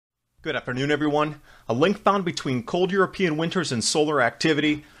Good afternoon, everyone. A link found between cold European winters and solar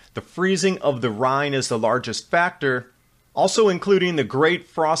activity. The freezing of the Rhine is the largest factor, also including the great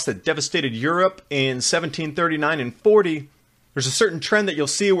frost that devastated Europe in 1739 and 40. There's a certain trend that you'll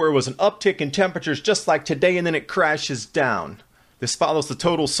see where it was an uptick in temperatures just like today, and then it crashes down. This follows the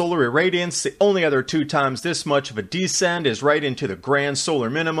total solar irradiance. The only other two times this much of a descent is right into the grand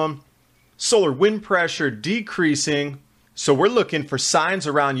solar minimum. Solar wind pressure decreasing. So we're looking for signs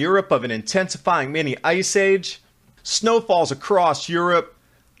around Europe of an intensifying mini ice age. Snowfalls across Europe.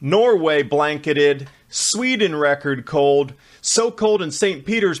 Norway blanketed. Sweden record cold. So cold in St.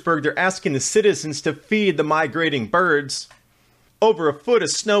 Petersburg they're asking the citizens to feed the migrating birds. Over a foot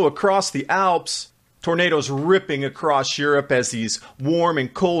of snow across the Alps. Tornadoes ripping across Europe as these warm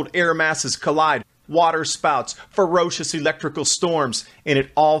and cold air masses collide. Water spouts, ferocious electrical storms, and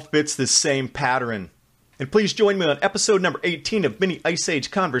it all fits the same pattern. And please join me on episode number 18 of Mini Ice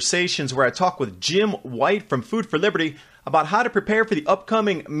Age Conversations, where I talk with Jim White from Food for Liberty about how to prepare for the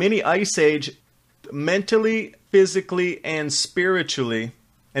upcoming mini ice age mentally, physically, and spiritually.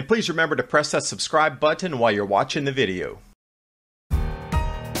 And please remember to press that subscribe button while you're watching the video.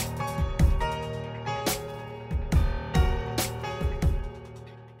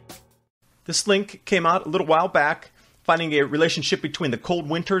 This link came out a little while back, finding a relationship between the cold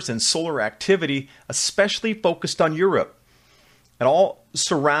winters and solar activity, especially focused on Europe. It all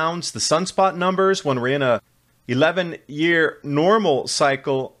surrounds the sunspot numbers when we're in a 11-year normal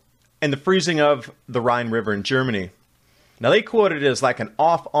cycle and the freezing of the Rhine River in Germany. Now they quote it as like an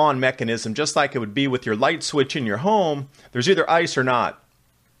off-on mechanism, just like it would be with your light switch in your home. There's either ice or not.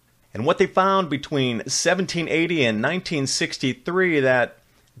 And what they found between 1780 and 1963, that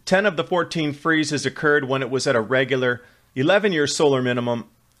 10 of the 14 freezes occurred when it was at a regular 11-year solar minimum,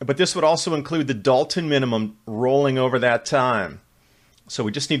 but this would also include the Dalton minimum rolling over that time. So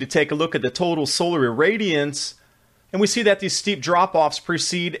we just need to take a look at the total solar irradiance, and we see that these steep drop-offs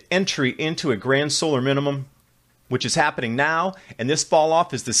precede entry into a grand solar minimum, which is happening now, and this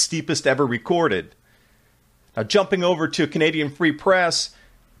fall-off is the steepest ever recorded. Now jumping over to Canadian Free Press,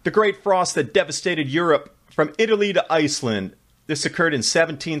 the great frost that devastated Europe from Italy to Iceland. This occurred in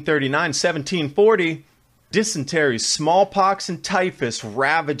 1739, 1740. Dysentery, smallpox, and typhus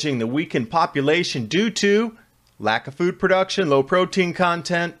ravaging the weakened population due to lack of food production, low protein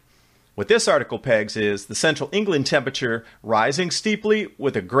content. What this article pegs is the central England temperature rising steeply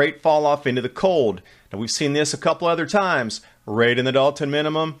with a great fall off into the cold. Now we've seen this a couple other times, right in the Dalton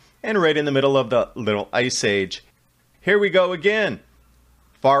minimum and right in the middle of the little ice age. Here we go again.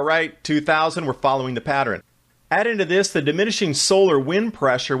 Far right, 2000, we're following the pattern. Add into this the diminishing solar wind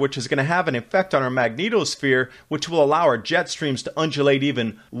pressure, which is going to have an effect on our magnetosphere, which will allow our jet streams to undulate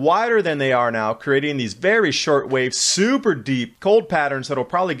even wider than they are now, creating these very short wave, super deep cold patterns that will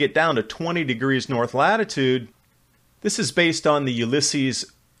probably get down to 20 degrees north latitude. This is based on the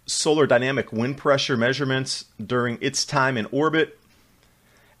Ulysses solar dynamic wind pressure measurements during its time in orbit.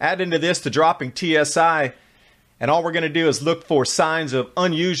 Add into this the dropping TSI, and all we're going to do is look for signs of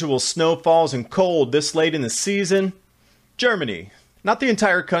unusual snowfalls and cold this late in the season. Germany, not the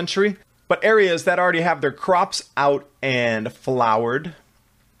entire country, but areas that already have their crops out and flowered.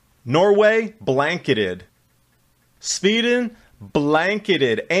 Norway, blanketed. Sweden,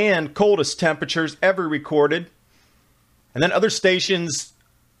 blanketed and coldest temperatures ever recorded. And then other stations,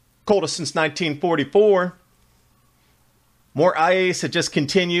 coldest since 1944. More ice, it just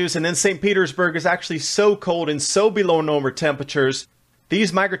continues, and then St. Petersburg is actually so cold and so below normal temperatures.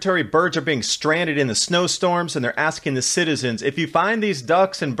 These migratory birds are being stranded in the snowstorms, and they're asking the citizens, if you find these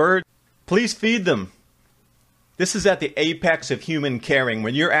ducks and birds, please feed them. This is at the apex of human caring.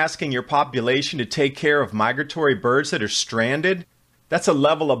 When you're asking your population to take care of migratory birds that are stranded, that's a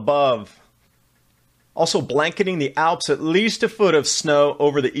level above. Also blanketing the Alps, at least a foot of snow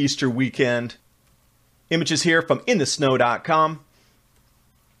over the Easter weekend. Images here from inthesnow.com.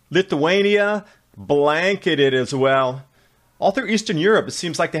 Lithuania, blanketed as well. All through Eastern Europe, it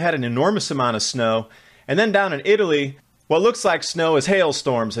seems like they had an enormous amount of snow. And then down in Italy, what looks like snow is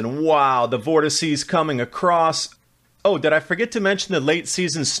hailstorms. And wow, the vortices coming across. Oh, did I forget to mention the late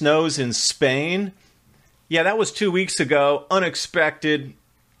season snows in Spain? Yeah, that was 2 weeks ago. Unexpected.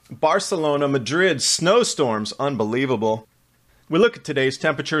 Barcelona, Madrid, snowstorms. Unbelievable. We look at today's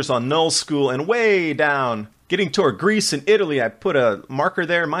temperatures on Null School and way down. Getting toward Greece and Italy, I put a marker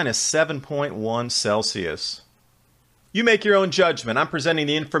there, minus 7.1 Celsius. You make your own judgment. I'm presenting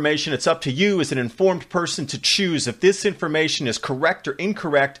the information. It's up to you as an informed person to choose if this information is correct or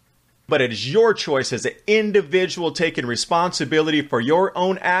incorrect, but it is your choice as an individual taking responsibility for your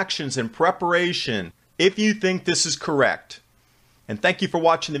own actions and preparation if you think this is correct. And thank you for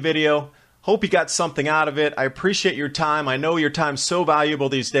watching the video. Hope you got something out of it. I appreciate your time. I know your time's so valuable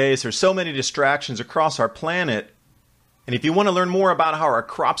these days. There's so many distractions across our planet. And if you want to learn more about how our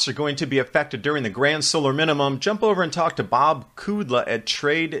crops are going to be affected during the grand solar minimum, jump over and talk to Bob Kudla at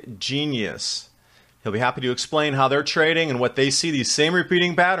Trade Genius. He'll be happy to explain how they're trading and what they see these same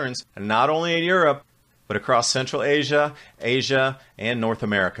repeating patterns, and not only in Europe, but across Central Asia, Asia, and North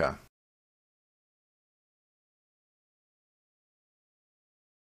America.